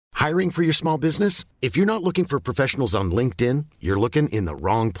Hiring for your small business? If you're not looking for professionals on LinkedIn, you're looking in the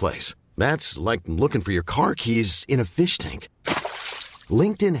wrong place. That's like looking for your car keys in a fish tank.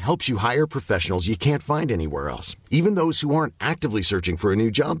 LinkedIn helps you hire professionals you can't find anywhere else, even those who aren't actively searching for a new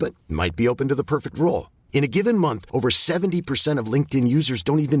job but might be open to the perfect role. In a given month, over 70% of LinkedIn users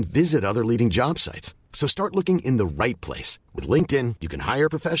don't even visit other leading job sites. So start looking in the right place. With LinkedIn, you can hire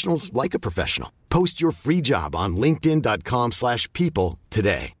professionals like a professional. Post your free job on linkedin.com/people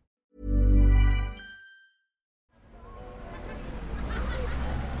today.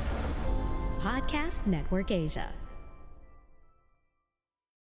 Podcast Network Asia.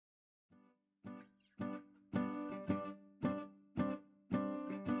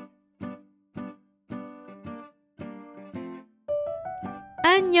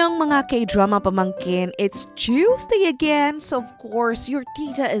 Anyong mga K-drama pamangkin, it's Tuesday again, so of course, your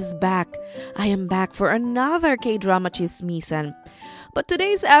tita is back. I am back for another K-drama chismisan. But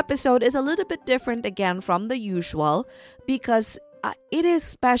today's episode is a little bit different again from the usual because it is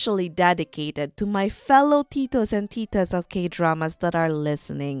specially dedicated to my fellow titos and titas of K-dramas that are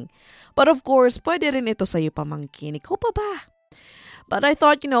listening. But of course, pwede rin ito sa'yo pamangkin. Ikaw pa ba? But I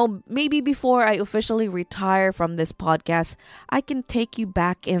thought, maybe before I officially retire from this podcast, I can take you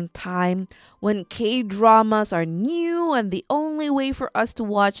back in time when K-dramas are new and the only way for us to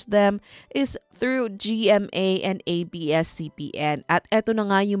watch them is through GMA and ABS-CBN. At eto na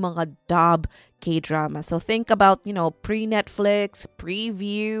nga yung mga dub K-dramas. So think about, pre-Netflix,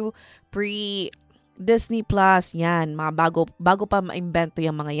 preview, pre-Disney Plus, yan. Mga bago pa ma-invento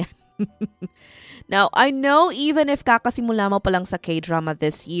yung mga yan. Now, I know even if kakasimula mo pa lang sa K-drama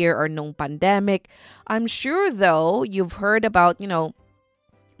this year or nung pandemic, I'm sure though you've heard about,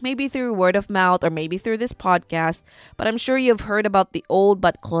 maybe through word of mouth or maybe through this podcast, but I'm sure you've heard about the old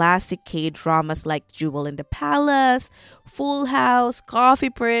but classic K-dramas like Jewel in the Palace, Full House, Coffee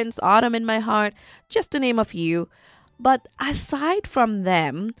Prince, Autumn in My Heart, just to name a few. But aside from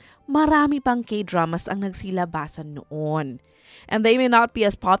them, marami pang K-dramas ang nagsilabasan noon. And they may not be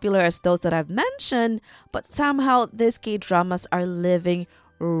as popular as those that I've mentioned, but somehow these K-dramas are living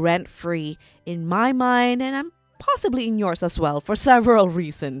rent-free in my mind and I'm possibly in yours as well for several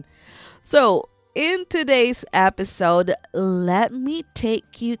reasons. So, in today's episode, let me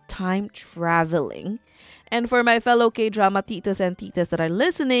take you time traveling. And for my fellow K-drama titas and titas that are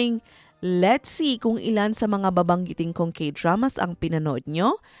listening, let's see kung ilan sa mga babanggiting kong K-dramas ang pinanood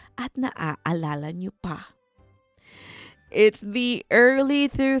nyo at naaalala nyo pa. It's the early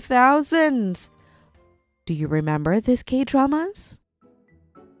 2000s. Do you remember these K-dramas?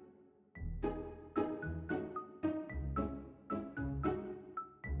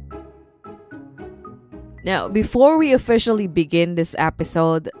 Now, before we officially begin this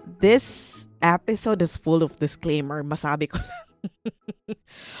episode is full of disclaimer. Masabi ko lang.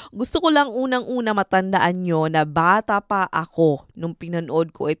 Gusto ko lang unang-una matandaan nyo na bata pa ako nung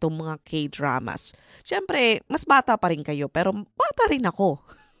pinanood ko itong mga K-dramas. Siyempre, mas bata pa rin kayo, pero bata rin ako.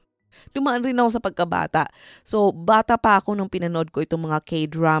 Dumaan rin ako sa pagkabata. So, bata pa ako nung pinanood ko itong mga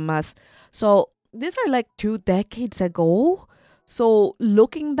K-dramas. So, these are like 2 decades ago. So,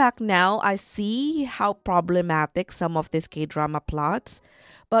 looking back now, I see how problematic some of these K-drama plots.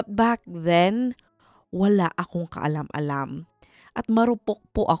 But back then, wala akong kaalam-alam. At marupok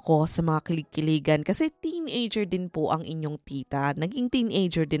po ako sa mga kilig-kiligan kasi teenager din po ang inyong tita. Naging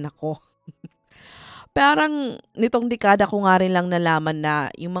teenager din ako. Parang nitong dekada ko nga rin lang nalaman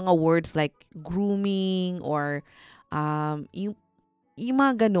na yung mga words like grooming or yung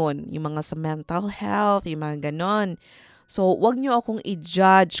mga ganon, yung mga sa mental health, yung mga ganon. So, wag nyo akong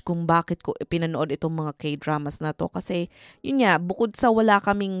i-judge kung bakit ko pinanood itong mga K-dramas na to. Kasi, yun nga, bukod sa wala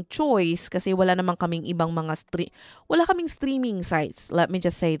kaming choice, kasi wala namang kaming ibang mga wala kaming streaming sites. Let me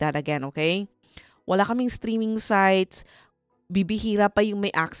just say that again, okay? Wala kaming streaming sites. Bibihira pa yung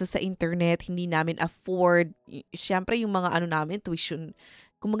may access sa internet. Hindi namin afford. Siyempre, yung mga namin, tuition.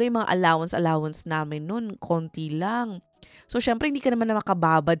 Kumbaga yung mga allowance namin nun, konti lang. So, syempre, hindi ka naman na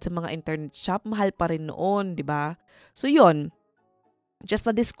makababad sa mga internet shop. Mahal pa rin noon, di ba? So, yun. Just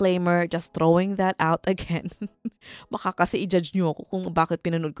a disclaimer, just throwing that out again. Baka kasi i-judge nyo ako kung bakit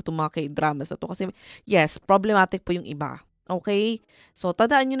pinanood ko itong mga K-dramas na to. Kasi, yes, problematic po yung iba. Okay? So,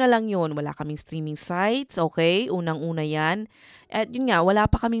 tandaan nyo na lang yun. Wala kaming streaming sites, okay? Unang-una yan. At yun nga, wala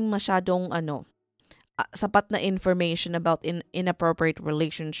pa kaming masyadong, sapat na information about inappropriate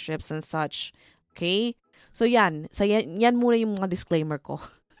relationships and such. Okay? So yan muna yung mga disclaimer ko.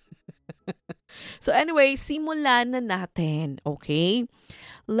 So anyway, simulan na natin, okay?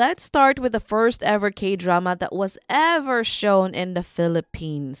 Let's start with the first ever K-drama that was ever shown in the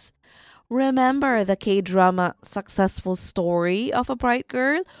Philippines. Remember the K-drama successful story of a bright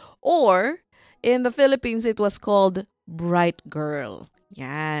girl? Or, in the Philippines, it was called Bright Girl.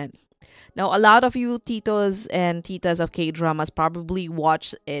 Yan. Now, a lot of you titos and titas of K-dramas probably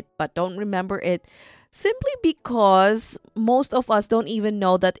watched it but don't remember it simply because most of us don't even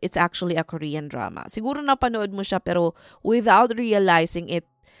know that it's actually a Korean drama. Siguro napanood mo siya pero without realizing it,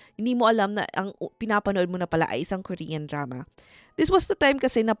 hindi mo alam na ang pinapanood mo na pala ay isang Korean drama. This was the time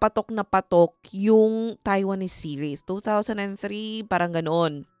kasi na patok yung Taiwanese series. 2003, parang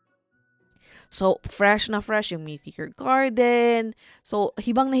ganoon. So, fresh na fresh yung Meet Your Garden. So,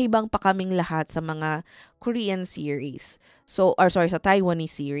 hibang na hibang pa kaming lahat sa mga Korean series. So, sa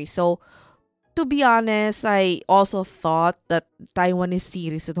Taiwanese series. So, to be honest, I also thought that Taiwanese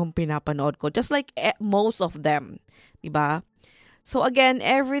series itong pinapanood ko. Just like most of them. Diba? So, again,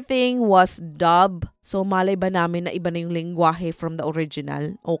 everything was dubbed. So, malay ba namin na iba na yung lengguwahe from the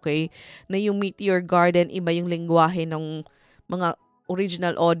original? Okay? Na yung Meet Your Garden, iba yung lengguwahe ng mga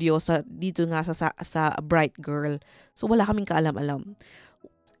original audio dito nga sa Bright Girl. So, wala kaming kaalam-alam.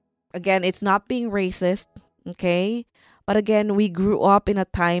 Again, it's not being racist, okay? But again, we grew up in a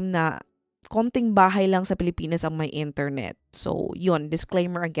time na konting bahay lang sa Pilipinas ang may internet. So, yun,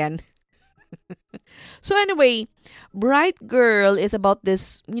 disclaimer again. So, anyway, Bright Girl is about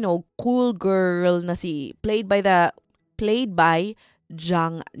this, cool girl na played by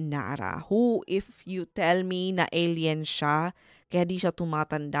Jang Nara, who, if you tell me na alien siya, kaya di siya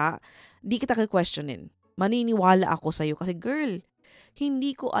tumatanda, di kita ka-questionin. Maniniwala ako sa'yo kasi girl,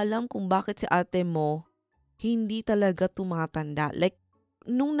 hindi ko alam kung bakit si ate mo hindi talaga tumatanda. Like,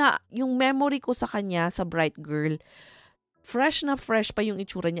 yung memory ko sa kanya, sa Bright Girl, fresh na fresh pa yung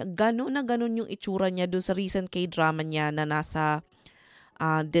itsura niya. Ganun na ganun yung itsura niya doon sa recent K-drama niya na nasa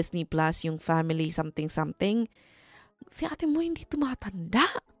Disney Plus, yung Family Something. Si ate mo hindi tumatanda.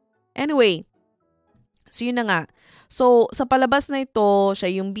 Anyway, so yun na nga. So, sa palabas na ito, siya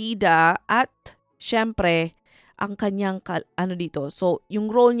yung bida at syempre, ang kanyang, so,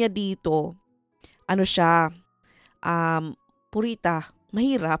 yung role niya dito, siya, purita,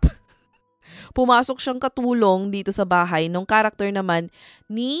 mahirap. Pumasok siyang katulong dito sa bahay ng character naman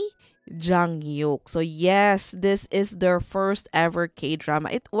ni Jang Hyuk. So, yes, this is their first ever K-drama.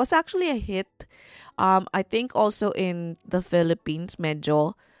 It was actually a hit. I think also in the Philippines,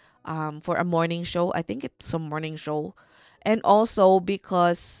 medyo, for a morning show. I think it's a morning show. And also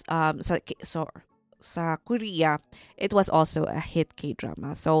because sa Korea, it was also a hit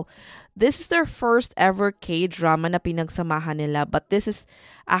K-drama. So, this is their first ever K-drama na pinagsamahan nila. But this is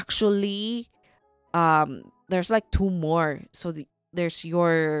actually, there's like two more. So, there's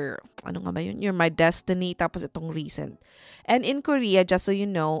your, Your My Destiny, tapos itong recent. And in Korea, just so you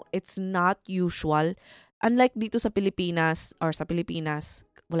know, it's not usual. Unlike dito sa Pilipinas,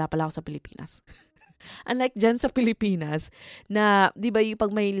 wala pala ako sa Pilipinas. Unlike dyan sa Pilipinas, na, di ba yung pag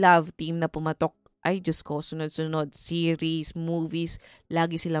may love team na pumatok, ay Diyos ko, sunod-sunod, series, movies,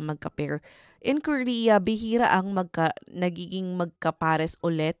 lagi sila magka-pair. In Korea, bihira ang nagiging magkapares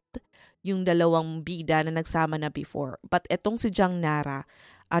ulit yung dalawang bida na nagsama na before. But etong si Jang Nara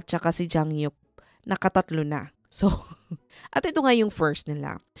at saka si Jang Hyuk, nakatatlo na. So, at ito nga yung first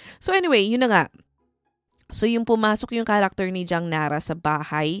nila. So anyway, yun na nga. So, yung pumasok yung character ni Jang Nara sa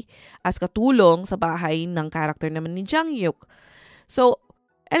bahay as katulong sa bahay ng character naman ni Jang Hyuk. So,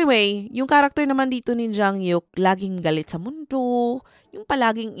 anyway, yung character naman dito ni Jang Hyuk, laging galit sa mundo, yung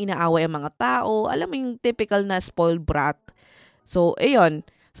palaging inaaway ang mga tao, alam mo yung typical na spoiled brat. So, ayun.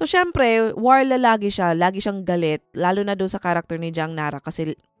 So, syempre, warla lagi siyang galit, lalo na doon sa character ni Jang Nara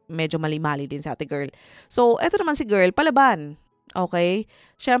kasi medyo mali-mali din sa ate girl. So, eto naman si girl, palaban. Okay?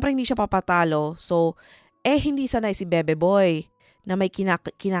 Syempre, hindi siya papatalo. So, hindi sanay si Bebe Boy na may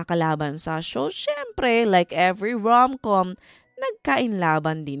kinakalaban sa show. Syempre, like every rom-com,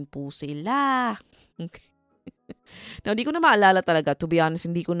 nagkainlaban din po sila. Okay. Now, di ko na maalala talaga. To be honest,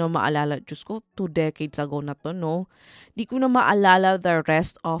 hindi ko na maalala. Diyos ko, 2 decades ago na to, no? Di ko na maalala the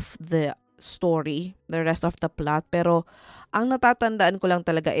rest of the story, the rest of the plot. Pero, ang natatandaan ko lang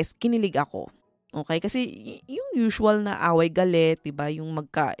talaga is kinilig ako. Okay? Kasi yung usual na away galit, diba? Yung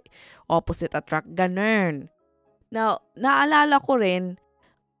magka-opposite attract, ganun. Now, naalala ko rin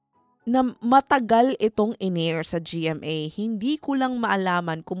na matagal itong in-air sa GMA. Hindi ko lang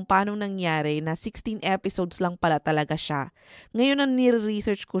maalaman kung paano nangyari na 16 episodes lang pala talaga siya. Ngayon na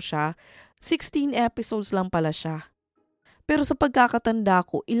nire-research ko siya, 16 episodes lang pala siya. Pero sa pagkakatanda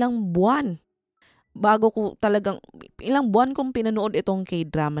ko, ilang buwan kong pinanood itong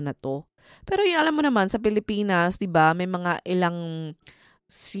K-drama na to. Pero yung alam mo naman, sa Pilipinas, diba, may mga ilang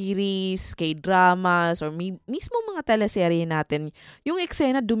series, K-dramas, or mismo mga teleserye natin, yung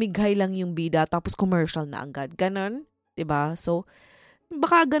eksena, dumighay lang yung bida, tapos commercial na agad. Ganon, 'di ba? So,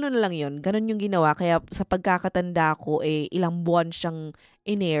 baka ganon lang yun. Ganon yung ginawa. Kaya sa pagkakatanda ko, ilang buwan siyang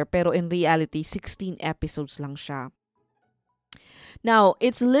in-air, pero in reality, 16 episodes lang siya. Now,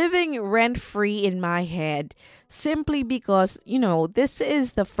 it's living rent-free in my head simply because, this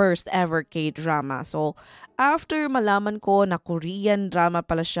is the first ever K-drama. So, after malaman ko na Korean drama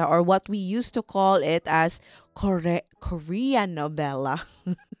pala siya, or what we used to call it as Korean novela.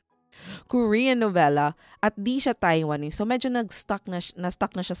 Korean novela, at di siya Taiwanese. So, medyo na-stuck na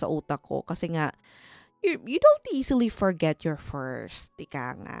siya sa utak ko kasi nga, you don't easily forget your first.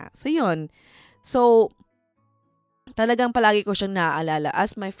 Ika nga. So, yun. So, talagang palagi ko siyang naaalala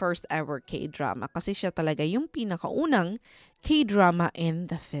as my first ever K-drama kasi siya talaga yung pinakaunang K-drama in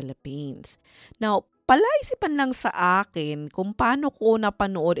the Philippines. Now, palaisipan lang sa akin kung paano ko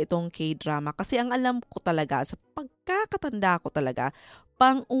napanood itong K-drama kasi ang alam ko talaga, sa pagkakatanda ko talaga,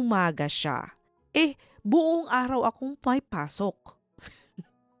 pang-umaga siya. Buong araw akong may pasok.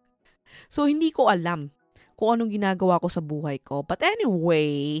 So, hindi ko alam kung anong ginagawa ko sa buhay ko. But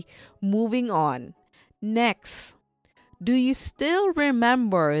anyway, moving on. Next, do you still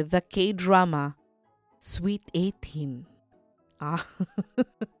remember the K-drama Sweet 18?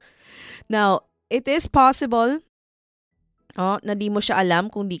 Now, it is possible na di mo siya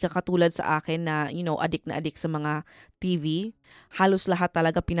alam kung di ka katulad sa akin na, adik na adik sa mga TV. Halos lahat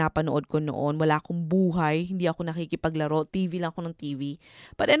talaga pinapanood ko noon. Wala akong buhay. Hindi ako nakikipaglaro. TV lang ako ng TV.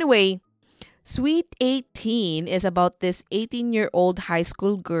 But anyway, Sweet 18 is about this 18-year-old high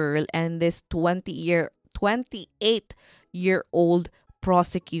school girl and this 28-year-old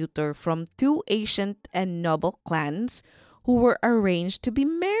prosecutor from two ancient and noble clans who were arranged to be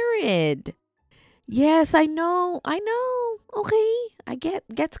married. Yes, I know. Okay,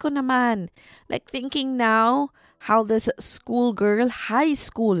 gets ko naman. Like thinking now how this high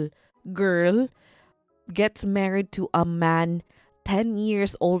school girl gets married to a man 10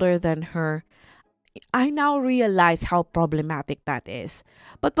 years older than her. I now realize how problematic that is.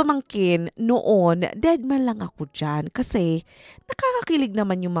 But pamangkin, noon, dead man lang ako dyan kasi nakakakilig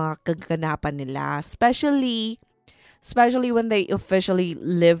naman yung mga kaganapan nila. Especially when they officially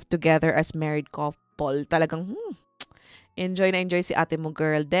live together as married couple. Talagang, enjoy na enjoy si ate mo,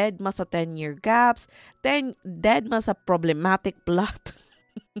 girl. Dead ma sa 10-year gaps. Dead ma sa problematic plot.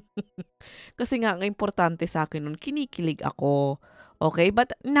 Kasi nga, ang importante sa akin nun, kinikilig ako. Okay?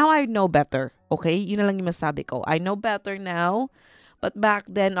 But now I know better. Okay? Yun na lang yung masabi ko. I know better now. But back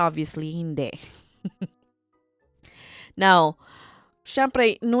then, obviously, hindi. Now,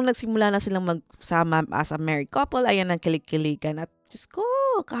 syempre, nung nagsimula na silang magsama as a married couple, ayan ang kilig-kiligan. At Diyos ko,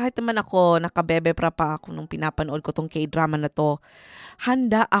 kahit naman ako, nakabebe pa ako nung pinapanood ko tong K-drama na to,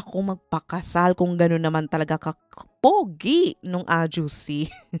 handa ako magpakasal kung gano'n naman talaga kapogi nung ajusi.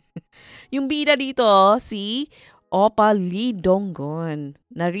 Yung bida dito, si Oppa Lee Donggon,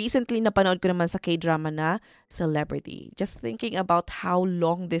 na recently napanood ko naman sa K-drama na Celebrity. Just thinking about how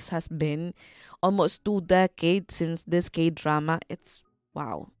long this has been, almost 2 decades since this K-drama, it's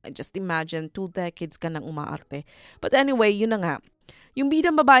wow. I just imagine 2 decades ka nang umaarte. But anyway, yun na nga. Yung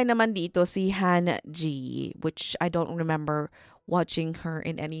bidang babae naman dito, si Han Ji, which I don't remember watching her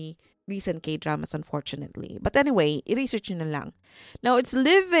in any recent K-dramas, unfortunately. But anyway, i-research nyo na lang. Now, it's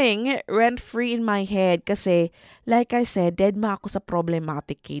living rent-free in my head kasi, like I said, dead ma ako sa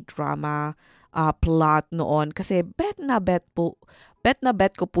problematic K-drama plot noon. Kasi bet na bet ko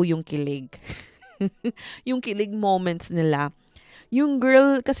po yung kilig. Yung kilig moments nila. Yung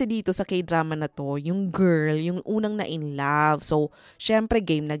girl kasi dito sa K-drama na to, yung unang na in love. So, syempre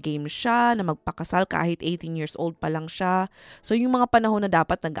game na game siya na magpakasal kahit 18 years old pa lang siya. So, yung mga panahon na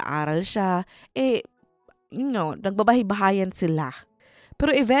dapat nag-aaral siya, nagbabahay-bahayan sila.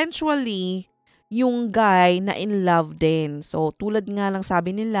 Pero eventually, yung guy na in love din. So, tulad nga lang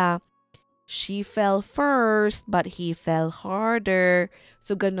sabi nila, she fell first but he fell harder.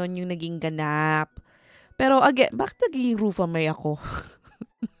 So, ganon yung naging ganap. Pero again, bakit naging Rufa May ako?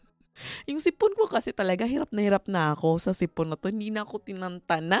 Yung sipon ko kasi talaga, hirap na ako sa sipon na to. Hindi na ako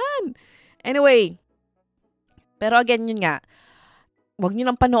tinantanan. Anyway, pero again, yun nga. Huwag nyo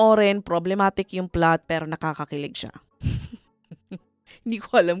nang panoorin, problematic yung plot, pero nakakakilig siya. Hindi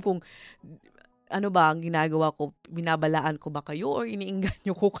ko alam kung ano ba ang ginagawa ko, binabalaan ko ba kayo or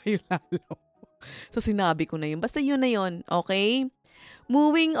iniinganyo ko kayo lalo. So sinabi ko na yun. Basta yun na yun, okay?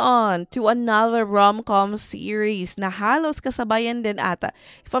 Moving on to another rom-com series na halos kasabayan din ata.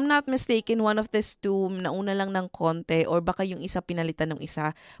 If I'm not mistaken, one of these two, nauna lang ng konti or baka yung isa pinalitan ng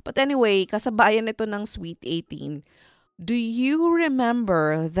isa. But anyway, kasabayan ito ng Sweet 18. Do you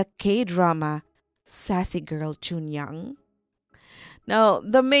remember the K-drama Sassy Girl Chunyang? Now,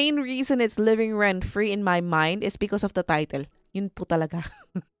 the main reason it's living rent-free in my mind is because of the title. Yun po talaga.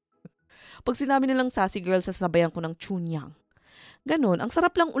 Pag sinabi nilang Sassy Girl, sasabayan ko ng Chunyang. Ganon, ang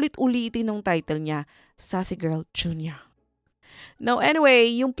sarap lang ulit-ulitin ng title niya, Sassy Girl Chunyang. Now, anyway,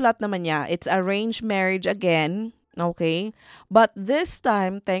 yung plot naman niya, it's arranged marriage again. Okay? But this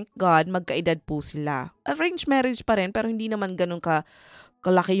time, thank God, magkaedad po sila. Arranged marriage pa rin, pero hindi naman ganun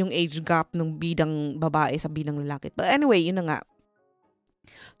kalaki yung age gap ng bidang babae sa bidang lalaki. But anyway, yun na nga.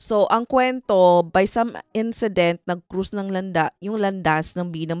 So, ang kwento, by some incident, nag-cruise ng yung landas ng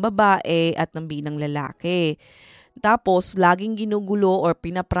bidang babae at ng bidang lalaki. Tapos, laging ginugulo or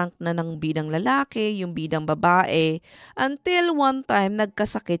pinaprank na ng bidang lalaki, yung bidang babae, until one time,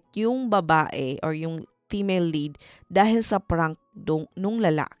 nagkasakit yung babae or yung female lead dahil sa prank nung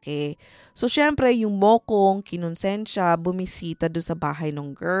lalaki. So, syempre, yung mokong, kinonsensya, bumisita doon sa bahay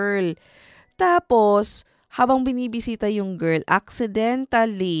ng girl. Tapos, habang binibisita yung girl,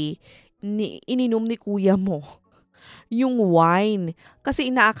 accidentally, ininom ni kuya mo yung wine. Kasi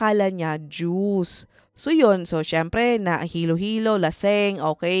inaakala niya juice. So yun, so syempre, na hilo-hilo, laseng,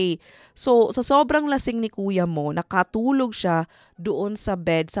 okay. So sa sobrang lasing ni kuya mo, nakatulog siya doon sa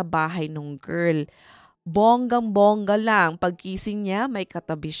bed sa bahay ng girl. Bonggang-bongga lang. Pagkising niya, may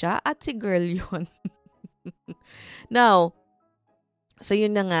katabi siya at si girl yun. Now, so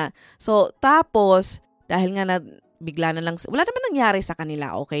yun na nga. So tapos, dahil nga bigla na lang, wala namang nangyari sa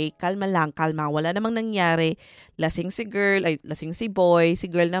kanila, okay? Kalma lang, kalma. Wala namang nangyari. Lasing si boy. Si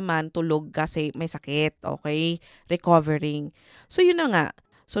girl naman, tulog kasi may sakit, okay? Recovering. So yun na nga.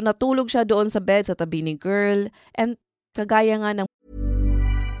 So natulog siya doon sa bed sa tabi ni girl. And kagaya nga ng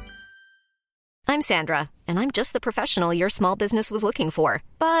I'm Sandra, and I'm just the professional your small business was looking for.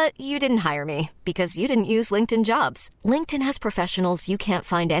 But you didn't hire me because you didn't use LinkedIn Jobs. LinkedIn has professionals you can't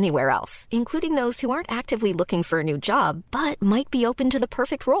find anywhere else, including those who aren't actively looking for a new job, but might be open to the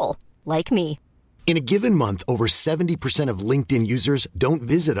perfect role, like me. In a given month, over 70% of LinkedIn users don't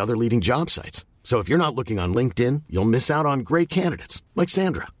visit other leading job sites. So if you're not looking on LinkedIn, you'll miss out on great candidates like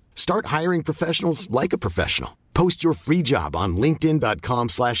Sandra. Start hiring professionals like a professional. Post your free job on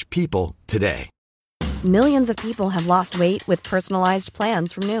linkedin.com/people today. Millions of people have lost weight with personalized plans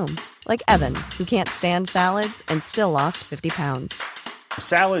from Noom. Like Evan, who can't stand salads and still lost 50 pounds.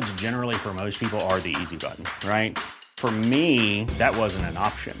 Salads generally for most people are the easy button, right? For me, that wasn't an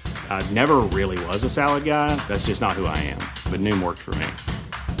option. I never really was a salad guy. That's just not who I am. But Noom worked for me.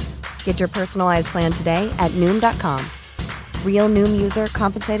 Get your personalized plan today at Noom.com. Real Noom user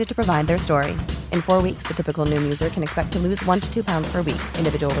compensated to provide their story. In 4 weeks, the typical Noom user can expect to lose 1 to 2 pounds per week.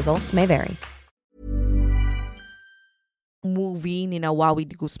 Individual results may vary. Movie ni Wawi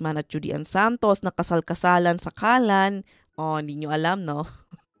de Guzman at Judy Ann Santos na kasal-kasalan sa Kalan. Oh, hindi nyo alam, no?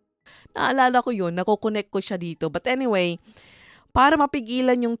 Naalala ko yun, nakukonect ko siya dito. But anyway, para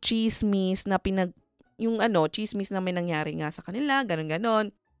mapigilan yung chismis na chismis na may nangyari nga sa kanila,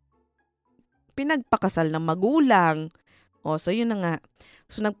 ganon-ganon, pinagpakasal ng magulang. Oh, so yun na nga.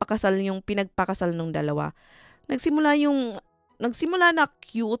 So pinagpakasal nung dalawa. Nagsimula na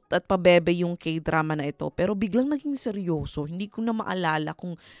cute at pabebe yung K-drama na ito, pero biglang naging seryoso. Hindi ko na maalala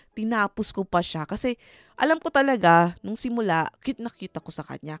kung tinapos ko pa siya. Kasi alam ko talaga, nung simula, cute na cute ako sa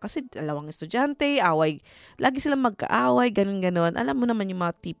kanya. Kasi dalawang estudyante, lagi silang magkaaway, ganun-ganon. Alam mo naman yung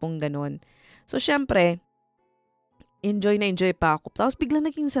mga tipong ganon. So, syempre, enjoy na enjoy pa ako. Tapos biglang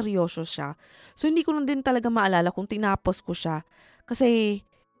naging seryoso siya. So, hindi ko na din talaga maalala kung tinapos ko siya. Kasi,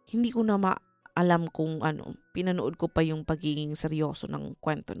 hindi ko na alam kung pinanood ko pa yung pagiging seryoso ng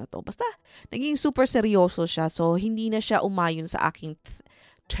kwento na to. Basta, naging super seryoso siya. So, hindi na siya umayon sa aking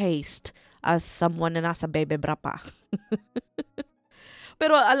taste as someone na nasa bebebra pa.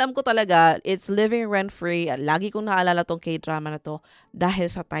 Pero alam ko talaga, it's living rent-free. Lagi kong naalala tong K-drama na to dahil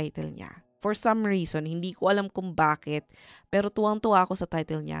sa title niya. For some reason, hindi ko alam kung bakit, pero tuwang-tuwa ako sa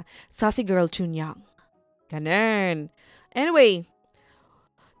title niya, Sassy Girl Chunyang. Ganun. Anyway,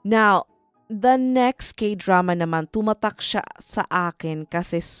 now, the next K-drama naman, tumatak siya sa akin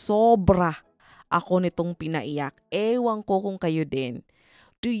kasi sobra ako nitong pinaiyak. Ewan ko kung kayo din.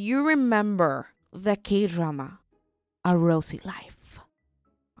 Do you remember the K-drama, A Rosy Life?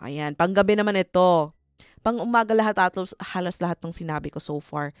 Ayan, panggabi naman ito. Pang umaga halos lahat ng sinabi ko so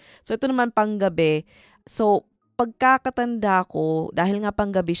far. So ito naman panggabi. So pagkakatanda ko, dahil nga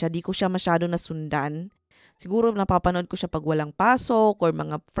panggabi siya, di ko siya masyado nasundan. Siguro napapanood ko siya pag walang pasok or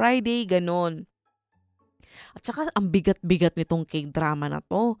mga Friday, ganon. At saka ang bigat-bigat nitong K-drama na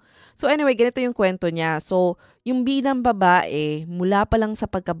to. So anyway, ganito yung kwento niya. So yung bidang babae, mula pa lang sa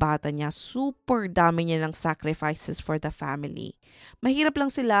pagkabata niya, super dami niya ng sacrifices for the family. Mahirap lang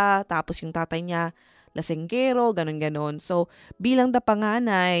sila, tapos yung tatay niya, lasenggero, ganon-ganon. So bilang the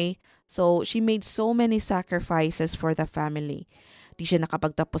panganay, so she made so many sacrifices for the family. Di siya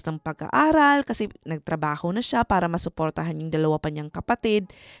nakapagtapos ng pag-aaral kasi nagtrabaho na siya para masuportahan yung dalawa pa niyang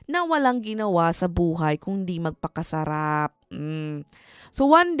kapatid na walang ginawa sa buhay kundi magpakasarap. So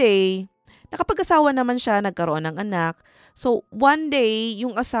one day, nakapag-asawa naman siya, nagkaroon ng anak. So one day,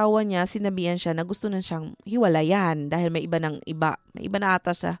 yung asawa niya, sinabihan siya na gusto na siyang hiwalayan dahil may iba ng iba. May iba na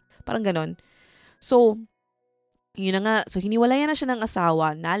ata siya. Parang ganon. So, yun na nga. So, hiniwalayan na siya ng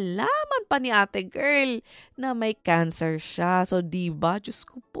asawa. Nalaman pa ni ate girl na may cancer siya. So, diba? Diyos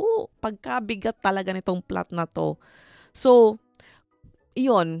ko po. Pagkabigat talaga nitong plot na to. So,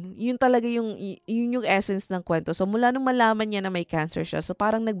 yun talaga yung essence ng kwento. So, mula nung malaman niya na may cancer siya, so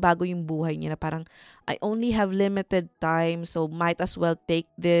parang nagbago yung buhay niya na parang, I only have limited time, so might as well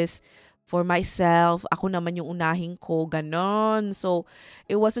take this for myself. Ako naman yung unahin ko, ganon. So,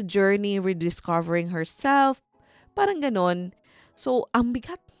 it was a journey rediscovering herself. Parang ganon. So, ang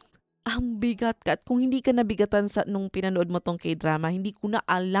bigat. Ang bigat ka. At kung hindi ka nabigatan nung pinanood mo tong K-drama, hindi ko na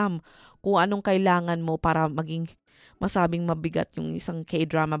alam kung anong kailangan mo para maging masabing mabigat yung isang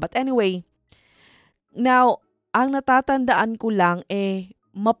K-drama. But anyway, now, ang natatandaan ko lang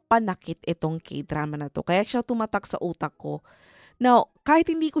mapanakit itong K-drama na to. Kaya siya tumatak sa utak ko. Now, kahit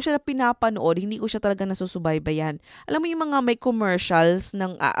hindi ko siya pinapanood, hindi ko siya talaga nasusubaybayan. Alam mo yung mga may commercials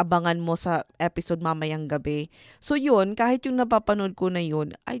ng aabangan mo sa episode mamayang gabi. So yun, kahit yung napapanood ko na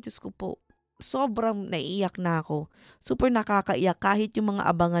yun, ay Diyos ko po, sobrang naiiyak na ako. Super nakakaiyak kahit yung mga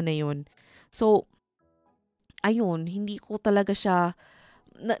abangan na yun. So, ayun, hindi ko talaga siya,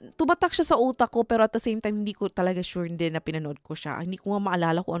 tumatak siya sa utak ko pero at the same time, hindi ko talaga sure din na pinanood ko siya. Hindi ko nga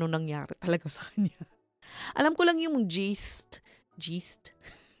maalala kung ano nangyari talaga sa kanya. Alam ko lang yung gist.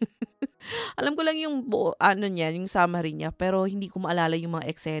 Alam ko lang yung niya, yung summary niya, pero hindi ko maalala yung mga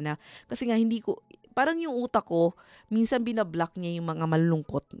eksena. Kasi nga parang yung utak ko, minsan binablock niya yung mga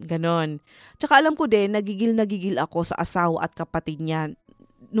malulungkot. Ganon. Tsaka alam ko din, nagigil ako sa asawa at kapatid niya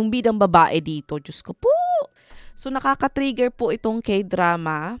nung bidang babae dito. Diyos ko po. So nakaka-trigger po itong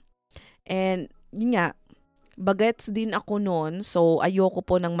K-drama. And yun nga, bagets din ako noon, so ayoko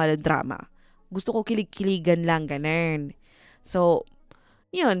po ng maladrama. Gusto ko kilig-kiligan lang, ganun. So,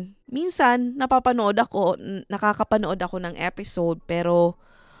 yun. Minsan, nakakapanood ako ng episode, pero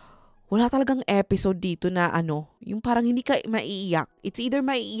wala talagang episode dito na yung parang hindi ka maiiyak. It's either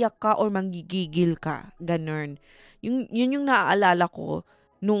maiiyak ka or manggigigil ka. Ganun. Yun yung naaalala ko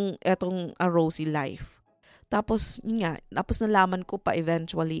nung etong A Rosy Life. Tapos, tapos nalaman ko pa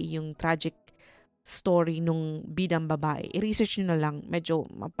eventually yung tragic story nung bidang babae. I-research nyo na lang. Medyo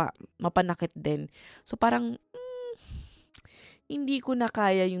mapanakit din. So, parang hindi ko na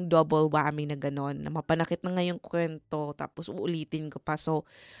kaya yung double whammy na ganon, na mapanakit na nga yung kwento, tapos uulitin ko pa. So,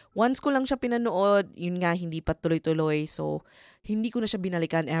 once ko lang siya pinanood, yun nga, hindi pa tuloy-tuloy. So, hindi ko na siya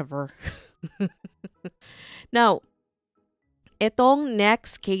binalikan ever. Now, etong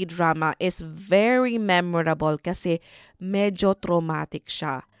next K-drama is very memorable kasi medyo traumatic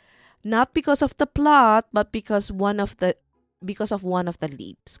siya. Not because of the plot, but because of one of the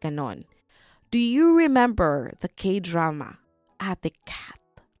leads. Ganon. Do you remember the K-drama Attic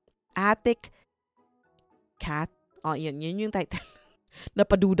Cat? Oh, yun yung title.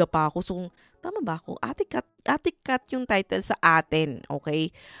 Napaduda pa ako. So, tama ba ako? Attic Cat yung title sa atin. Okay?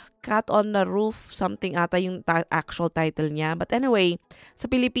 Cat on the Roof, something ata yung actual title niya. But anyway, sa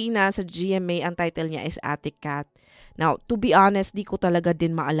Pilipinas, sa GMA, ang title niya is Attic Cat. Now, to be honest, di ko talaga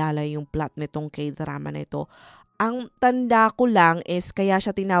din maalala yung plot nitong K-drama na ito. Ang tanda ko lang is kaya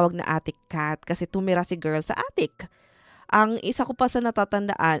siya tinawag na Attic Cat kasi tumira si girl sa attic. Ang isa pa sa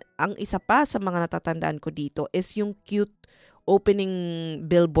mga natatandaan ko dito is yung cute opening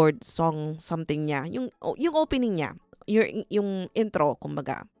billboard song something niya. Yung opening niya, yung intro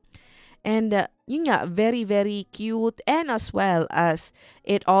kumbaga. And yun nga, very very cute, and as well as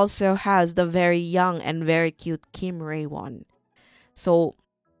it also has the very young and very cute Kim Rae-won. So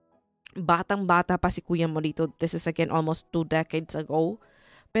batang-bata pa si kuya mo dito. This is again almost 2 decades ago.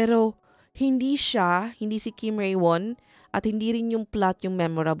 Pero hindi si Kim Rae-won at hindi rin yung plot yung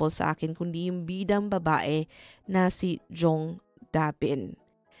memorable sa akin, kundi yung bidang babae na si Jong Da-bin.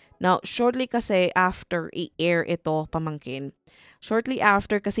 Now, shortly kasi after i-air ito, pamangkin,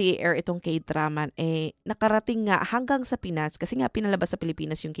 itong K-drama, nakarating nga hanggang sa Pinas, kasi nga pinalabas sa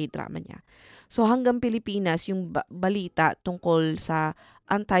Pilipinas yung K-drama niya. So, hanggang Pilipinas yung balita tungkol sa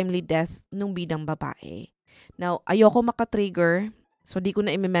untimely death ng bidang babae. Now, ayoko makatrigger, so di ko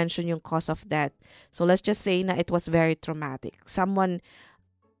na i-mention yung cause of death. So let's just say na it was very traumatic.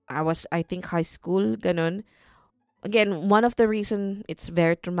 I think high school, ganun. Again, one of the reason it's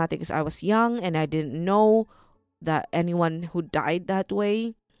very traumatic is I was young and I didn't know that anyone who died that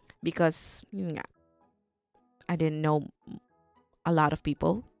way because yun nga, I didn't know a lot of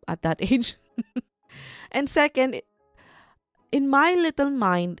people at that age. And second, in my little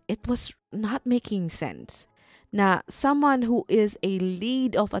mind, it was not making sense na someone who is a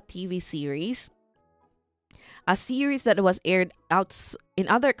lead of a TV series, a series that was aired out in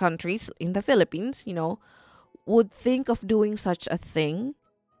other countries, in the Philippines, would think of doing such a thing.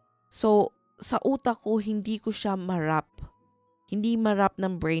 So, sa utak ko, hindi ko siya marap. Hindi marap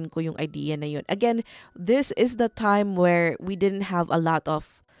ng brain ko yung idea na yun. Again, this is the time where we didn't know a lot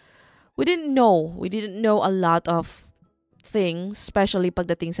of things, especially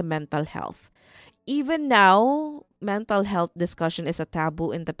pagdating sa mental health. Even now, mental health discussion is a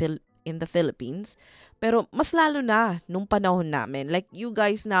taboo in the Philippines. Pero mas lalo na nung panahon namin. Like, you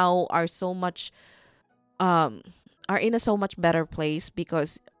guys now are in a so much better place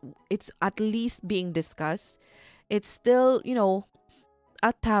because it's at least being discussed. It's still,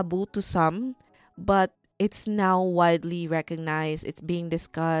 a taboo to some, but it's now widely recognized. It's being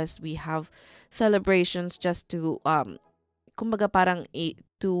discussed. We have celebrations just to kumbaga parang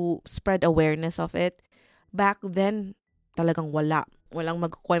to spread awareness of it. Back then, talagang walang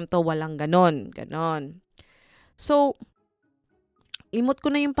magkukwento, walang ganon. So, limot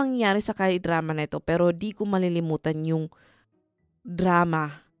ko na yung pangyayari sa K-drama na ito, pero di ko malilimutan yung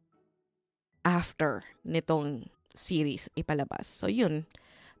drama after nitong series ipalabas. So, yun.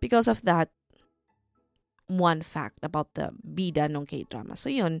 Because of that, one fact about the bida ng K-drama. So,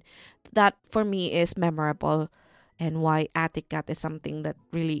 yun. That, for me, is memorable and why Ate Kat is something that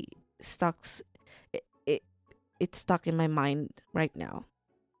really it's stuck in my mind right now.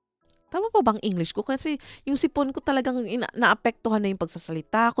 Tama pa bang English ko? Kasi yung sipon ko talagang naapektuhan na yung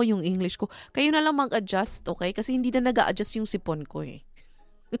pagsasalita ko, yung English ko. Kayo na lang mag-adjust, okay? Kasi hindi na nag-a-adjust yung sipon ko eh.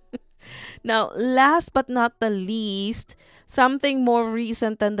 Now, last but not the least, something more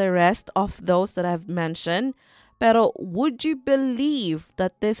recent than the rest of those that I've mentioned. Pero would you believe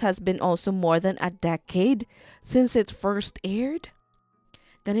that this has been also more than a decade since it first aired?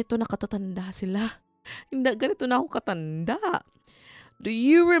 Ganito na katatanda sila. Hindi, ganito na ako katanda. Do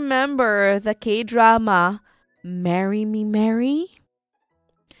you remember the K-drama Marry Me Mary?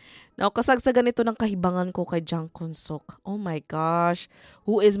 Now, kasagsagan ito ng kahibangan ko kay Jang Kun-sok. Oh my gosh.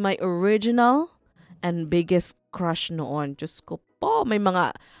 Who is my original and biggest crush noon. Diyos ko po, may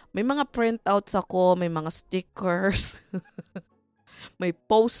mga printouts ako, may mga stickers. May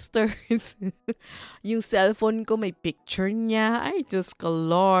posters. Yung cellphone ko, may picture niya. Ay, Diyos ko,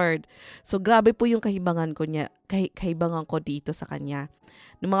 Lord. So, grabe po yung kahibangan ko dito sa kanya.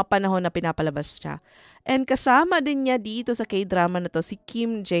 Noong mga panahon na pinapalabas siya. And kasama din niya dito sa K-drama na to, si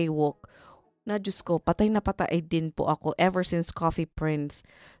Kim Jae-wook. Na, Diyos ko, patay na patay din po ako ever since Coffee Prince.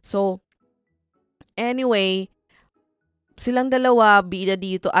 So, anyway, silang dalawa, bida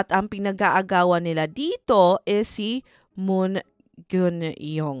dito. At ang pinag-aagawan nila dito is si Moon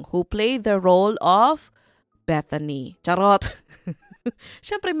Gun-young, who played the role of Bethany. Charot.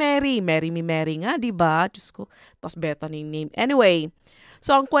 Siyempre, Mary me Mary nga, diba? Diyos ko. Tapos Bethany name. Anyway,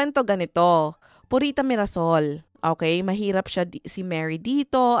 so ang kwento ganito. Purita Mirasol. Okay? Mahirap siya si Mary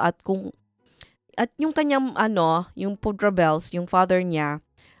dito at yung kanyang yung Pudrabels, yung father niya,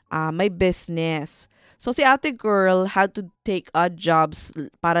 may business. So si ate girl had to take odd jobs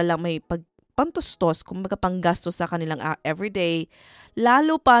para lang may pantustos, kumbaga panggastos sa kanilang everyday,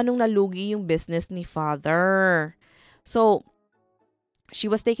 lalo pa nung nalugi yung business ni father. So, she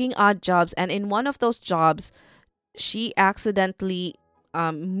was taking odd jobs, and in one of those jobs, she accidentally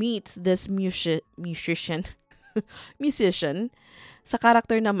meets this musician sa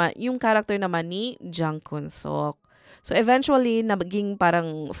yung character naman ni Jang Kun-sok. So, eventually, naging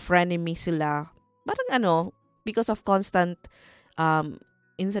parang frenemy sila. Parang because of constant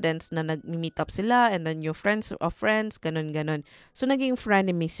incidents na nag-meet up sila and then your friends of friends, ganun. So, naging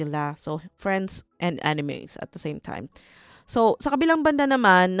frenemy sila. So, friends and enemies at the same time. So, sa kabilang banda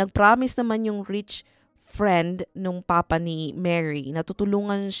naman, nag-promise naman yung rich friend nung papa ni Mary na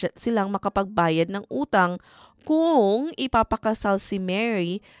tutulungan silang makapagbayad ng utang kung ipapakasal si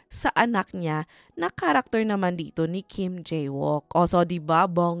Mary sa anak niya na karakter naman dito ni Kim Jae-wook. O, so, diba?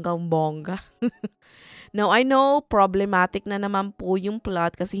 Bonggang-bongga. Now, I know, problematic na naman po yung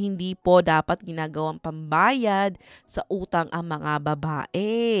plot kasi hindi po dapat ginagawang pambayad sa utang ang mga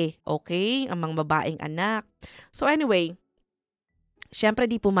babae. Okay? Ang mga babaeng anak. So anyway,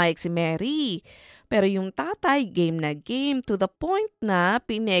 syempre di pumayag si Mary. Pero yung tatay, game na game to the point na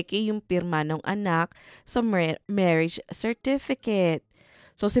pineke yung pirma ng anak sa marriage certificate.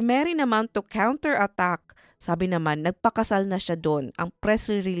 So si Mary naman to counter-attack, sabi naman, nagpakasal na siya doon. Ang press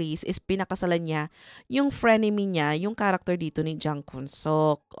release is pinakasalan niya yung frenemy niya, yung character dito ni Jang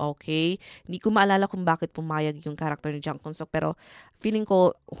Kun-sok. Okay? Hindi ko maalala kung bakit pumayag yung character ni Jang Kun-sok, pero feeling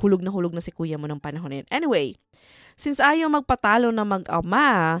ko hulog na si kuya mo ng panahon yun. Anyway, since ayaw magpatalo na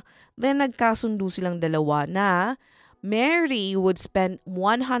mag-ama, then nagkasundo silang dalawa na Mary would spend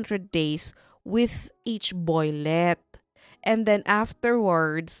 100 days with each boylet. And then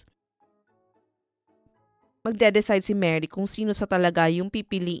afterwards, magde-decide si Mary kung sino sa talaga yung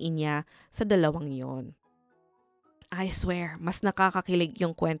pipiliin niya sa dalawang yon. I swear, mas nakakakilig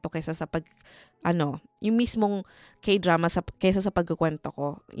yung kwento kaysa sa yung mismong K-drama kaysa sa pagkukwento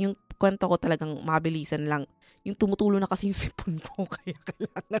ko. Yung kwento ko talagang mabilisan lang. Yung tumutulo na kasi yung sipon ko, kaya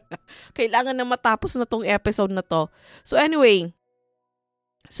kailangan na matapos na tong episode na to. So anyway,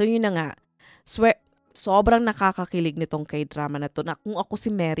 so yun na nga. Sobrang nakakakilig nitong K-drama na to na kung ako si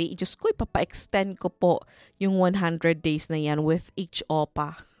Mary, Diyos ko, ipapa-extend ko po yung 100 days na yan with each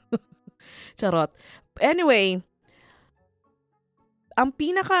opa. Charot. Anyway, ang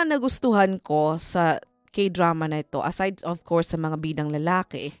pinaka nagustuhan ko sa K-drama na ito, aside of course sa mga bidang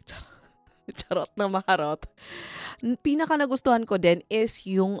lalaki, charot na maharot, pinaka nagustuhan ko din is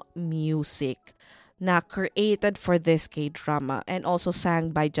yung music na created for this K-drama and also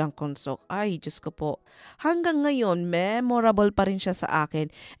sang by Jang Kun-sok. Ay, Diyos ko po. Hanggang ngayon, memorable pa rin siya sa akin.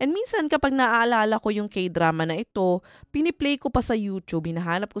 And minsan kapag naaalala ko yung K-drama na ito, piniplay ko pa sa YouTube.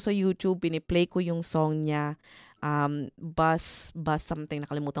 Hinahanap ko sa YouTube, piniplay ko yung song niya. Bus something,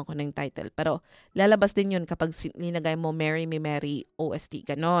 nakalimutan ko na yung title. Pero lalabas din yun kapag linagay mo Marry Me Mary OST,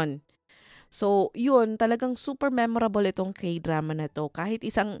 ganon. So, yun, talagang super memorable itong K-drama na to. Kahit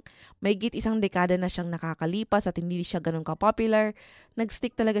mayigit isang dekada na siyang nakakalipas at hindi siya ganun ka-popular,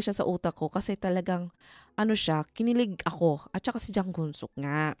 nag-stick talaga siya sa utak ko kasi talagang, kinilig ako. At saka si Jang Kun-sok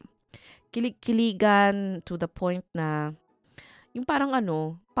nga. Kilig-kiligan to the point na, yung parang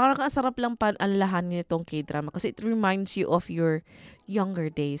ang sarap lang paanlahan nitong K-drama kasi it reminds you of your younger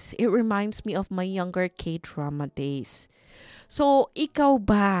days. It reminds me of my younger K-drama days. So, ikaw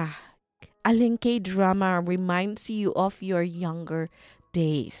ba? Aling K-drama reminds you of your younger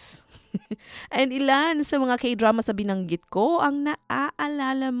days? And ilan sa mga K-drama sa binanggit ko ang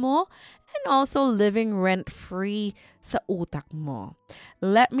naaalala mo and also living rent-free sa utak mo?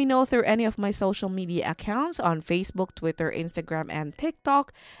 Let me know through any of my social media accounts on Facebook, Twitter, Instagram, and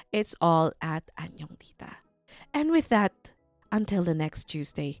TikTok. It's all at Anyong Tita. And with that, until the next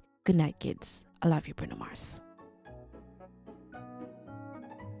Tuesday, good night, kids. I love you, Bruno Mars.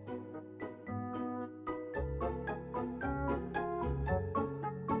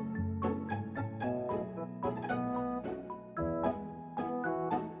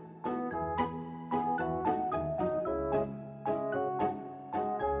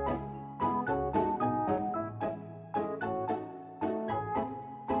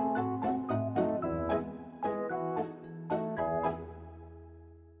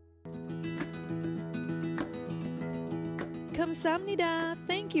 Kamsahamnida!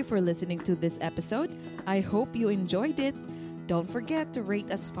 Thank you for listening to this episode. I hope you enjoyed it. Don't forget to rate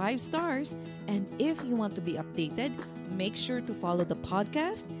us 5 stars. And if you want to be updated, make sure to follow the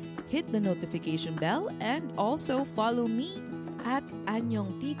podcast, hit the notification bell, and also follow me at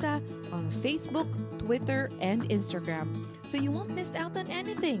Anyong Tita on Facebook, Twitter, and Instagram so you won't miss out on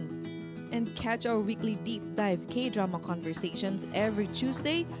anything. And catch our weekly deep dive K-drama conversations every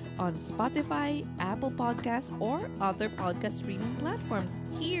Tuesday on Spotify, Apple Podcasts, or other podcast streaming platforms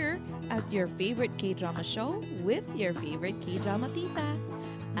here at your favorite K-drama show with your favorite K-drama tita.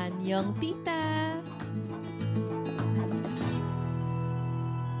 Anyong Tita!